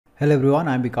Hello everyone,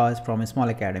 I'm Vikas from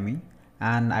SmallAcademy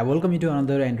and I welcome you to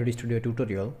another Android Studio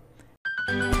tutorial.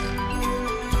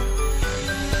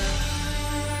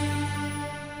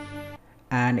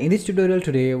 And in this tutorial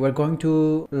today, we're going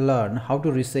to learn how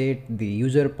to reset the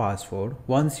user password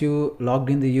once you logged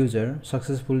in the user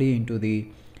successfully into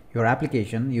your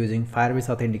application using Firebase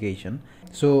Authentication.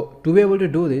 So to be able to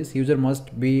do this, user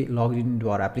must be logged into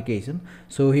our application.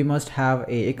 So he must have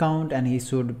an account and he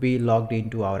should be logged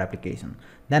into our application.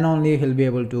 Then only he'll be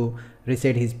able to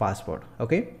reset his password.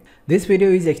 Okay. This video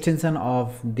is extension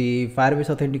of the Firebase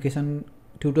Authentication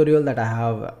tutorial that I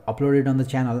have uploaded on the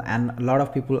channel, and a lot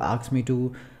of people ask me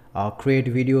to create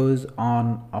videos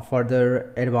on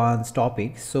further advanced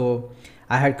topics. So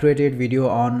I had created video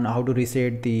on how to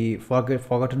reset the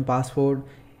forgotten password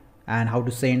and how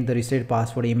to send the reset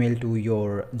password email to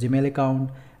your Gmail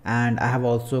account, and I have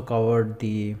also covered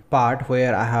the part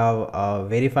where I have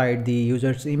verified the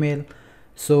user's email.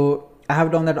 So I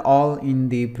have done that all in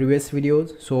the previous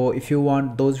videos. So if you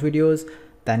want those videos,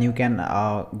 then you can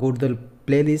go to the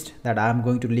playlist that I'm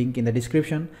going to link in the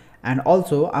description. And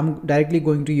also I'm directly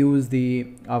going to use the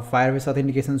Firebase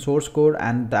Authentication source code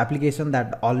and the application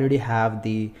that already have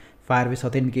the Firebase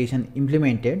Authentication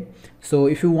implemented. So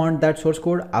if you want that source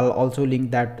code, I'll also link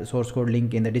that source code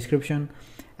link in the description.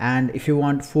 And if you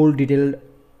want full detailed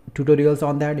tutorials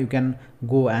on that, you can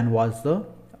go and watch the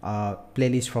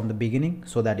playlist from the beginning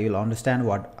so that you'll understand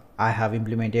what I have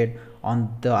implemented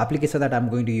on the application that I'm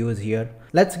going to use here.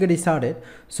 Let's get started.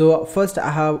 So first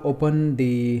I have opened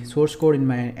the source code in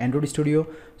my Android Studio.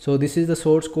 So this is the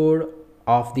source code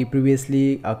of the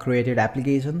previously created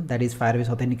application, that is Firebase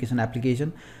Authentication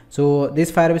application. So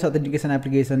this Firebase Authentication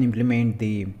application implement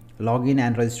the login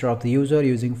and register of the user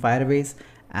using Firebase,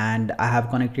 and I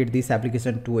have connected this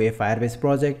application to a Firebase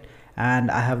project,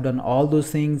 and I have done all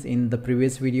those things in the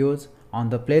previous videos on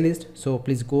the playlist. So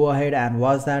please go ahead and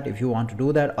watch that if you want to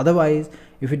do that. Otherwise,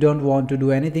 if you don't want to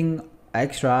do anything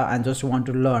extra and just want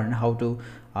to learn how to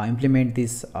implement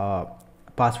this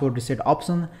password reset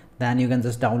option, then you can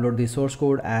just download the source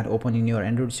code and open in your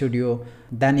Android Studio.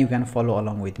 Then you can follow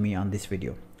along with me on this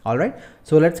video. All right,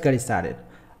 so let's get started.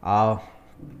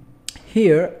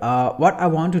 Here what I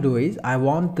want to do is I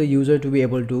want the user to be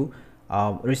able to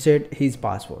reset his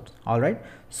password. All right,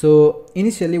 so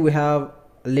initially we have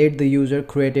let the user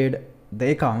created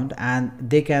the account and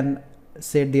they can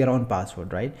set their own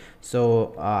password, right?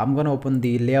 So I'm gonna open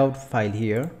the layout file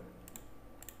here,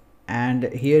 and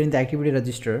here in the activity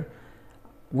register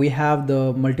we have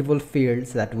the multiple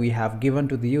fields that we have given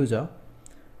to the user.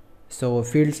 So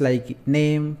fields like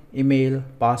name, email,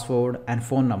 password and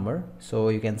phone number. So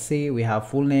you can see we have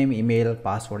full name, email,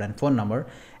 password and phone number,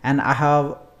 and I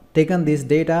have taken this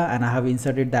data and I have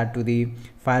inserted that to the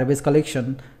Firebase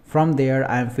collection. From there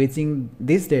I am fetching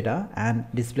this data and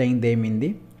displaying them in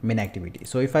the main activity.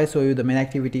 So if I show you the main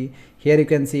activity, here you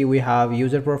can see we have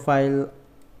user profile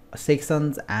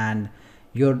sections and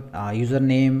your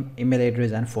username, email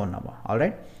address and phone number. All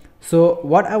right, so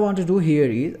what I want to do here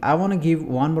is I want to give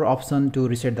one more option to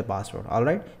reset the password. All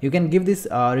right, you can give this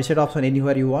reset option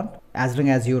anywhere you want, as long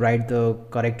as you write the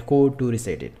correct code to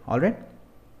reset it. All right,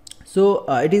 so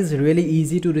it is really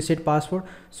easy to reset password.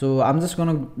 So I'm just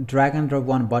gonna drag and drop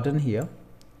one button here,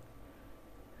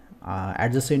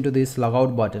 adjacent to this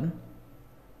logout button.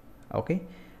 Okay,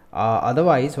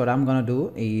 otherwise what I'm gonna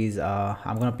do is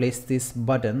I'm gonna place this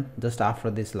button just after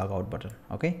this logout button.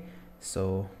 Okay,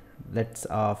 so let's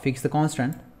fix the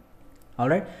constraint. All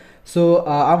right, so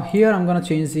I'm gonna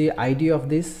change the ID of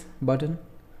this button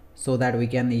so that we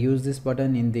can use this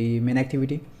button in the main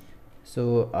activity.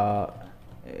 So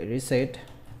reset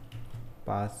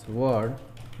password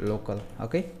local.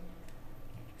 Okay,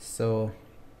 so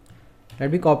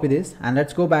let me copy this and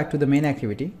let's go back to the main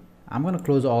activity. I'm going to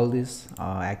close all these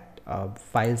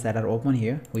files that are open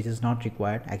here, which is not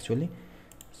required actually.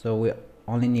 So we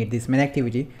only need this main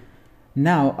activity.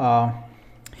 Now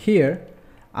here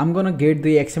I'm going to get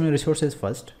the XML resources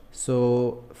first.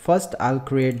 So first I'll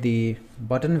create the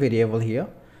button variable here.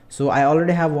 So I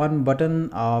already have one button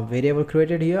variable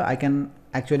created here. I can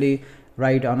actually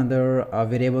write another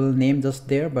variable name just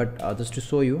there, but just to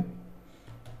show you,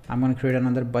 I'm going to create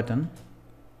another button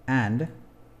and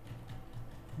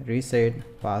reset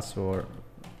password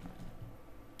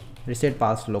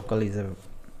local is a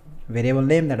variable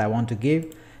name that I want to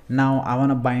give. Now I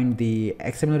want to bind the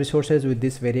XML resources with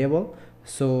this variable.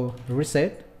 So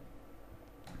reset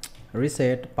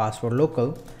password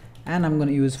local, and I'm going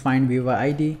to use find viewer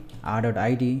ID,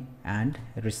 r.id, and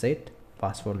reset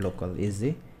password local is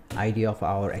the ID of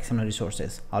our XML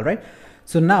resources. All right,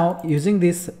 so now using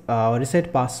this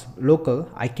reset pass local,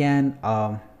 I can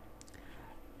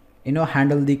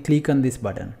handle the click on this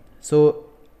button. So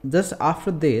just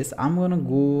after this, I'm gonna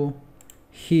go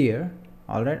here.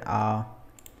 All right,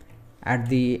 at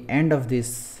the end of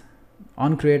this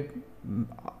onCreate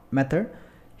method,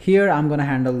 here I'm gonna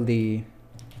handle the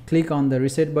click on the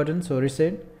reset button, so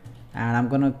reset, and I'm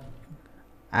gonna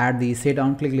add the set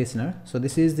on click listener. So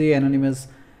this is the anonymous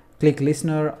click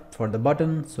listener for the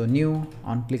button, so new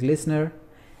on click listener,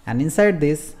 and inside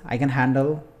this I can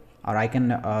handle, or I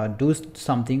can do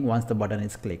something once the button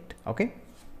is clicked. Okay,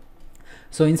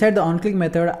 so inside the on click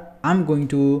method, I'm going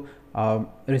to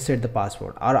reset the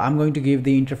password, or I'm going to give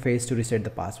the interface to reset the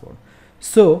password.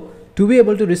 So to be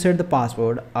able to reset the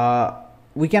password,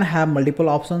 we can have multiple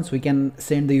options. We can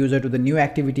send the user to the new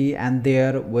activity, and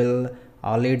there will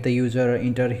let the user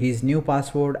enter his new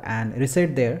password and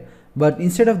reset there. But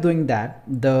instead of doing that,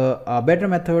 the better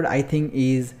method I think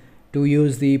is to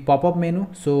use the pop-up menu.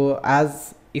 So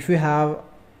as if you have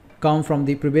come from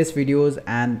the previous videos,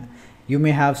 and you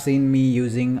may have seen me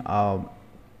using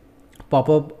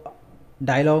pop-up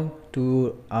dialog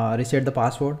to reset the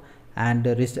password and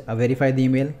verify the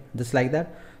email, just like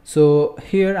that. So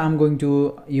here I'm going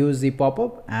to use the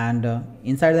pop-up, and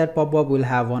inside that pop-up we'll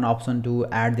have one option to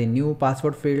add the new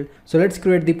password field. So let's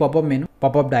create the pop-up menu,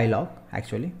 pop-up dialog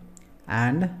actually,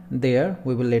 and there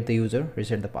we will let the user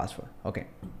reset the password. Okay,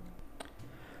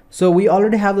 so we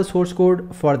already have the source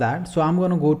code for that. So I'm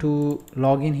going to go to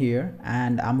login here,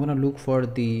 and I'm going to look for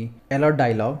the alert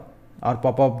dialog or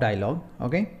pop-up dialog.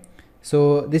 Okay,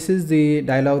 so this is the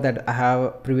dialog that I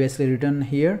have previously written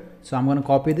here. So I'm going to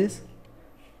copy this.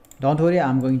 Don't worry,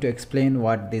 I'm going to explain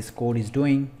what this code is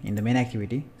doing in the main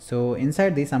activity. So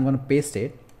inside this, I'm going to paste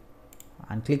it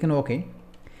and click on OK.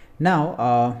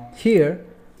 Now here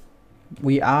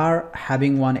we are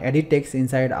having one edit text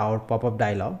inside our pop-up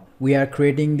dialog. We are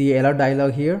creating the alert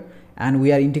dialog here, and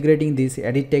we are integrating this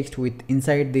edit text with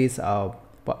inside this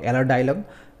alert dialog.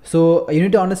 So you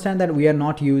need to understand that we are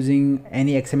not using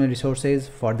any XML resources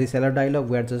for this alert dialog.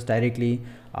 We are just directly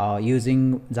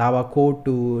using Java code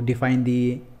to define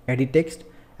the edit text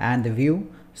and the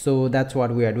view. So that's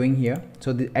what we are doing here.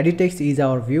 So the edit text is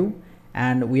our view,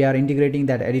 and we are integrating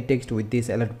that edit text with this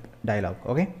alert dialog.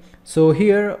 Okay, so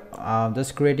here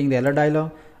just creating the alert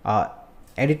dialog,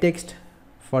 edit text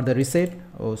for the reset.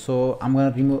 So I'm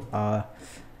going to remove,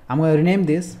 I'm going to rename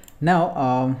this.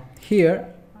 Now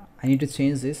here I need to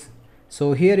change this.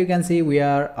 So here you can see we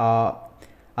are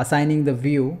assigning the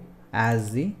view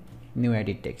as the new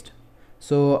edit text.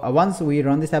 So once we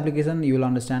run this application, you will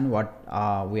understand what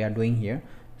we are doing here.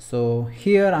 So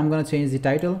here I'm going to change the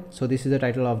title. So this is the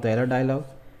title of the alert dialog.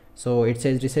 So it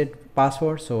says reset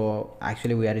password. So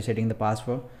actually we are resetting the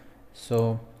password.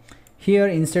 So here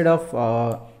instead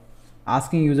of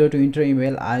asking user to enter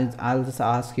email, I'll just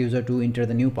ask user to enter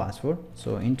the new password.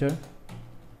 So enter.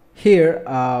 Here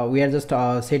we are just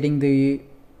setting the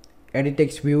edit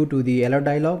text view to the alert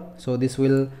dialog. So this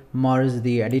will merge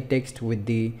the edit text with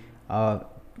the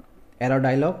alert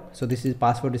dialog. So this is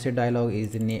password reset dialog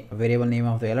is the variable name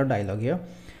of the alert dialog here.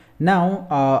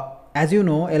 Now as you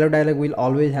know, alert dialog will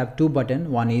always have two buttons.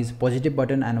 One is positive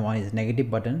button and one is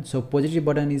negative button. So positive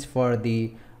button is for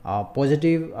the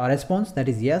positive response, that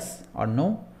is yes or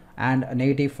no, and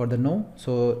negative for the no.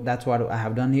 So that's what I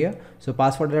have done here. So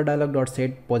password alert dialog dot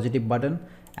set positive button,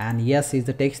 and yes is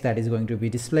the text that is going to be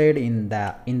displayed in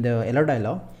the alert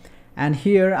dialog. And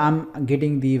here I'm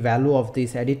getting the value of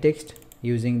this edit text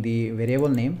using the variable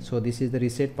name. So this is the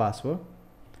reset password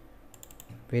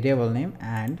variable name,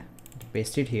 and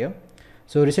paste it here.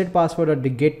 So reset password at the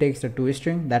get text to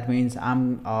string, that means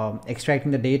I'm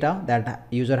extracting the data that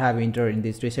user have entered in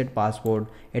this reset password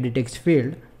edit text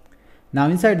field. Now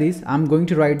inside this, I'm going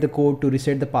to write the code to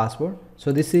reset the password.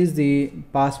 So this is the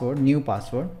password, new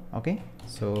password. Okay,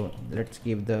 so let's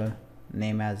give the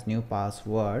name as new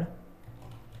password.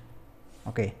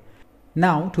 Okay,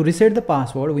 now to reset the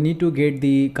password, we need to get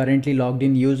the currently logged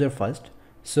in user first.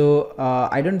 So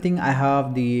I don't think I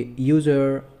have the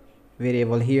user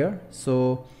variable here,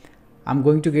 so I'm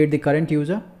going to get the current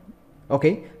user.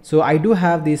 Okay, so I do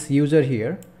have this user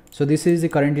here. So this is the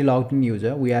currently logged in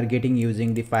user. We are getting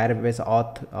using the Firebase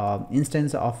auth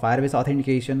instance of Firebase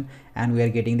authentication, and we are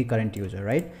getting the current user,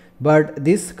 right? But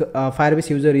this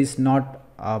Firebase user is not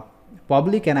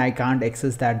public, and I can't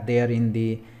access that there in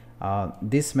the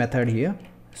this method here.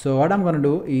 So what I'm going to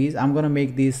do is I'm going to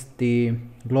make this the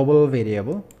global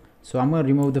variable. So I'm going to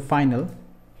remove the final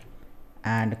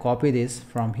and copy this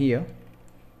from here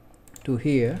to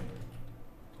here.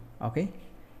 Okay,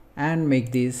 and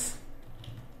make this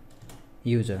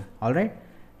user. All right,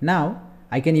 now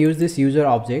I can use this user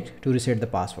object to reset the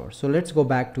password. So let's go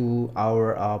back to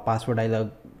our password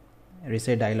dialog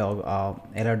reset dialog,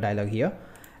 error dialog here,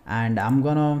 and I'm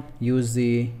gonna use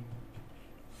the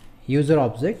user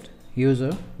object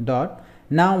user dot.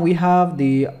 Now we have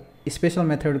the special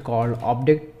method called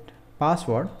update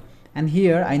password, and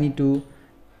here I need to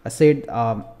set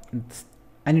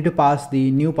I need to pass the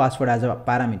new password as a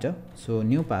parameter. So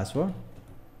new password.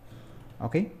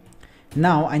 Okay,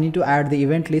 now I need to add the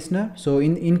event listener. So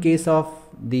in case of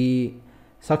the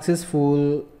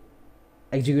successful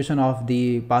execution of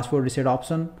the password reset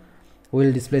option,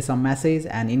 will display some message,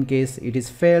 and in case it is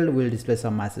failed, will display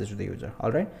some message to the user.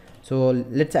 All right, so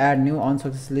let's add new on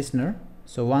success listener.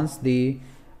 So once the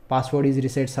password is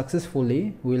reset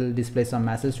successfully, will display some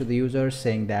message to the user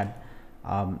saying that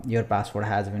your password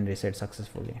has been reset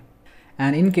successfully.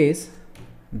 And in case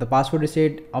the password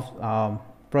reset of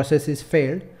process is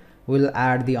failed, we'll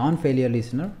add the on failure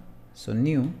listener. So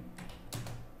new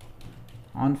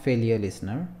on failure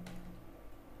listener.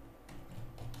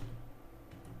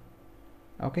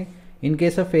 Okay, in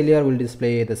case of failure, we'll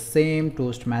display the same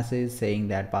toast message saying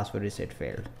that password reset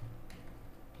failed.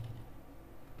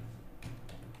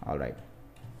 All right.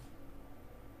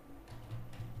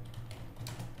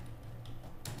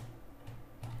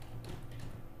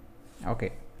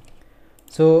 Okay,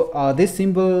 so this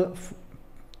simple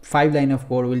 5 line of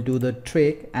code will do the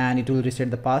trick, and it will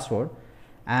reset the password.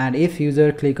 And if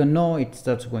user click on no, it's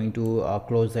just going to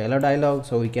close the error dialog.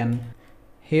 So we can,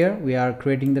 here we are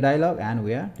creating the dialog and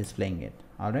we are displaying it.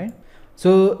 All right,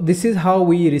 so this is how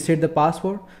we reset the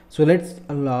password. So let's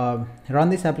run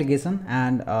this application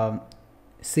and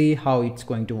see how it's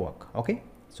going to work. Okay,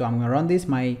 so I'm going to run this.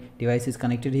 My device is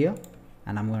connected here,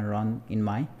 and I'm going to run in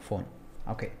my phone.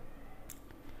 Okay.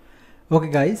 Okay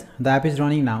guys, the app is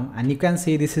running now, and you can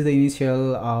see this is the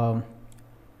initial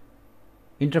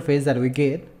interface that we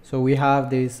get. So we have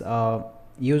this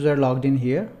user logged in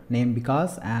here, name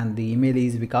Vikas, and the email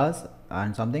is Vikas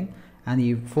and something, and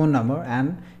the phone number,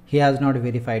 and he has not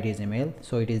verified his email,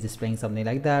 so it is displaying something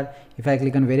like that. If I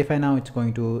click on verify now, it's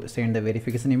going to send the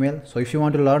verification email. So if you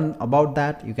want to learn about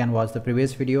that, you can watch the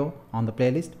previous video on the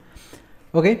playlist.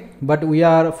 Okay, but we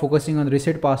are focusing on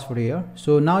reset password here.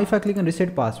 So now if I click on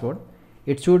reset password,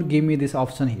 it should give me this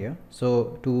option here,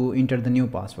 so to enter the new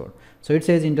password. So it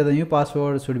says enter the new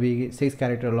password should be 6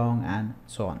 character long and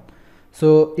so on.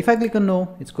 So if I click on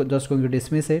no, it's just going to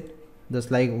dismiss it,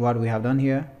 just like what we have done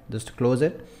here, just close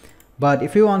it. But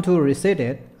if you want to reset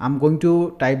it, I'm going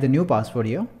to type the new password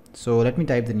here. So let me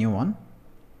type the new one.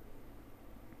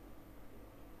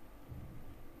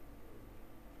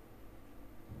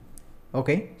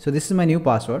 Okay, so this is my new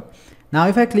password. Now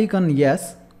if I click on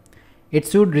yes, it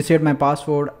should reset my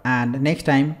password, and next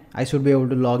time I should be able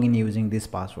to log in using this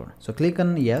password. So click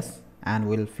on yes, and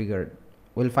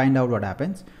we'll find out what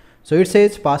happens. So it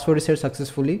says password reset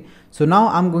successfully. So now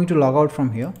I'm going to log out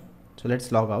from here. So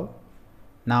let's log out.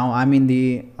 Now I'm in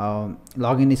the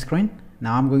login screen.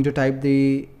 Now I'm going to type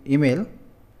the email.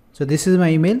 So this is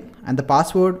my email, and the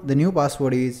password, the new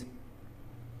password is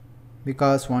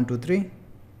Vikas123,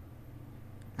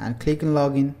 and click on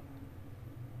login.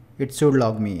 It should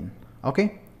log me in.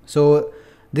 Okay, so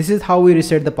this is how we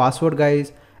reset the password,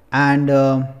 guys. And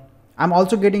I'm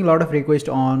also getting a lot of requests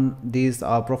on this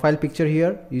profile picture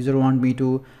here. User want me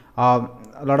to a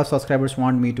lot of subscribers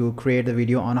want me to create the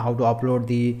video on how to upload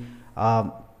the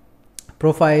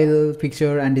profile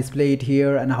picture and display it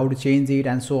here, and how to change it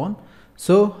and so on.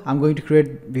 So I'm going to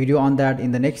create video on that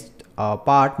in the next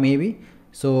part maybe,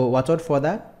 so watch out for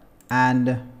that.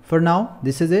 And for now,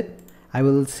 this is it. I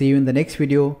will see you in the next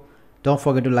video. Don't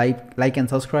forget to like and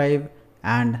subscribe,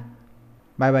 and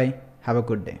bye bye. Have a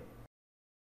good day.